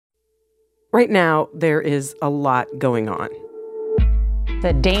Right now, there is a lot going on.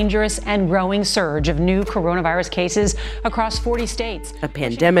 The dangerous and growing surge of new coronavirus cases across 40 states. A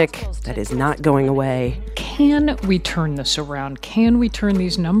pandemic that is not going away. Can we turn this around? Can we turn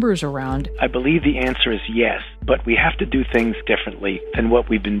these numbers around? I believe the answer is yes, but we have to do things differently than what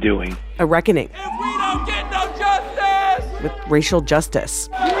we've been doing. A reckoning. If we don't get no justice! With racial justice.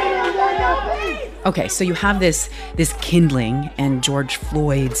 Okay, so you have this kindling, and George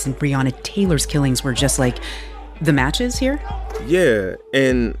Floyd's and Breonna Taylor's killings were just like the matches here? Yeah,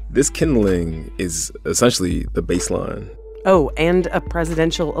 and this kindling is essentially the baseline. Oh, and a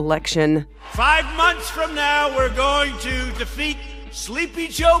presidential election. 5 months from now, we're going to defeat sleepy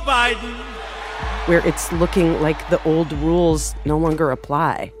Joe Biden. Where it's looking like the old rules no longer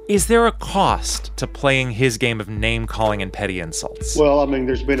apply. Is there a cost to playing his game of name-calling and petty insults? Well, I mean,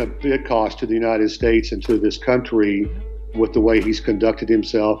 there's been a big cost to the United States and to this country with the way he's conducted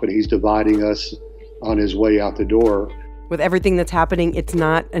himself, and he's dividing us on his way out the door. With everything that's happening, it's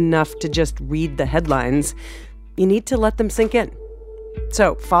not enough to just read the headlines. You need to let them sink in.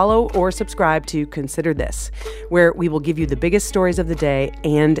 So follow or subscribe to Consider This, where we will give you the biggest stories of the day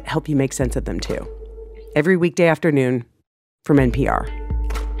and help you make sense of them too. Every weekday afternoon from NPR.